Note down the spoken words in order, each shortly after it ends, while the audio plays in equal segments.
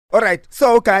All right.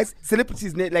 So, guys,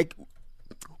 celebrities, like,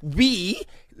 we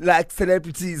like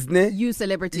celebrities, ne? You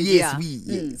celebrities, yes,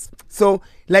 yeah. Yes. So,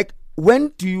 like, when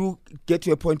do you get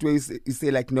to a point where you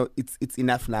say, like, no, it's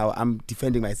enough now, I'm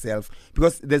defending myself?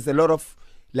 Because there's a lot of,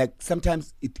 like,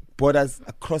 sometimes it borders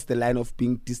across the line of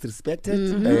being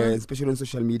disrespected, especially on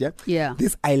social media. Yeah.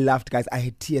 This I laughed, guys. I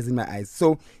had tears in my eyes.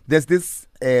 So there's this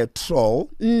troll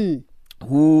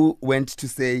who went to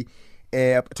say,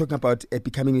 talking about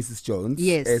becoming Mrs. Jones,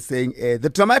 yes, saying the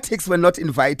dramatics were not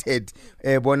invited.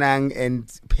 Bonang and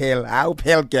Pale,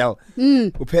 Pale girl,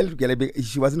 Pale girl,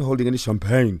 she wasn't holding any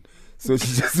champagne, so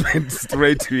she just went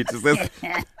straight to it.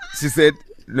 She said,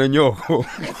 "No,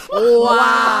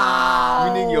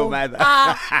 wow, meaning your mother."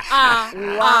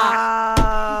 Wow,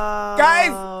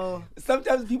 guys.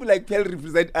 Sometimes people like Pale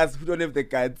represent us who don't have the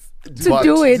guts to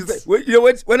do it. Like, you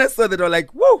know, when I saw that, I was like,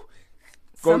 "Whoa."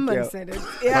 Someone said it.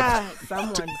 Yeah,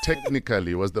 someone.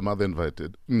 Technically, was the mother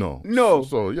invited? No. No.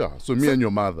 So me and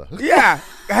your mother. Yeah.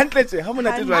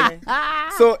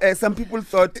 So some people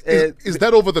thought... is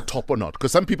that over the top or not?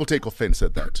 Because some people take offense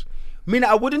at that.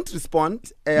 I wouldn't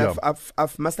respond.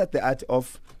 I've mastered the art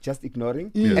of just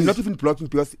ignoring and not even blocking,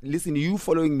 because, listen, you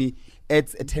following me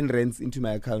adds 10 rands into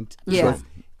my account. Yeah.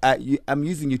 Because I'm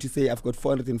using you to say I've got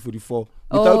 444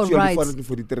 without you on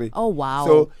 443. Oh, wow.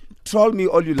 So troll me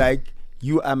all you like.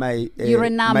 You are my You're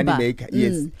a number. money maker.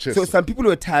 Yes. So some people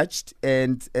were touched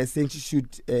and saying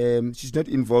she's not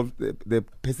involved, the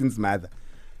person's mother.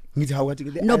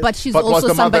 No, but she's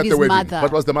also somebody's mother.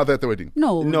 But was the mother at the wedding?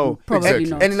 No, probably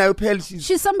exactly. not. And in Apel,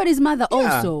 she's somebody's mother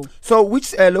also. So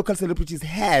which local celebrities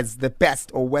has the best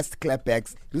or worst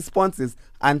clapbacks, responses,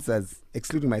 answers,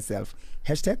 excluding myself?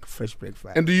 Hashtag Fresh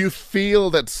Breakfast. And do you feel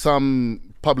that some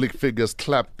public figures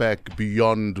clap back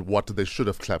beyond what they should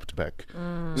have clapped back?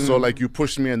 So like, you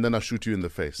push me and then I shoot you in the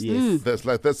face. Yes.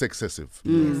 That's excessive.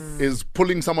 Is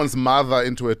pulling someone's mother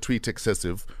into a tweet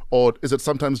excessive, or is it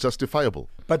sometimes justifiable?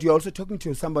 But you're also talking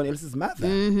to someone else's mother.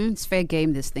 It's fair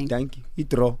game, this thing. Thank you. You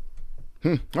draw.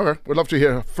 Okay, we'd love to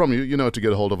hear from you. You know how to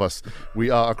get a hold of us. We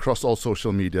are across all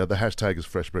social media. The hashtag is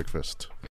Fresh Breakfast.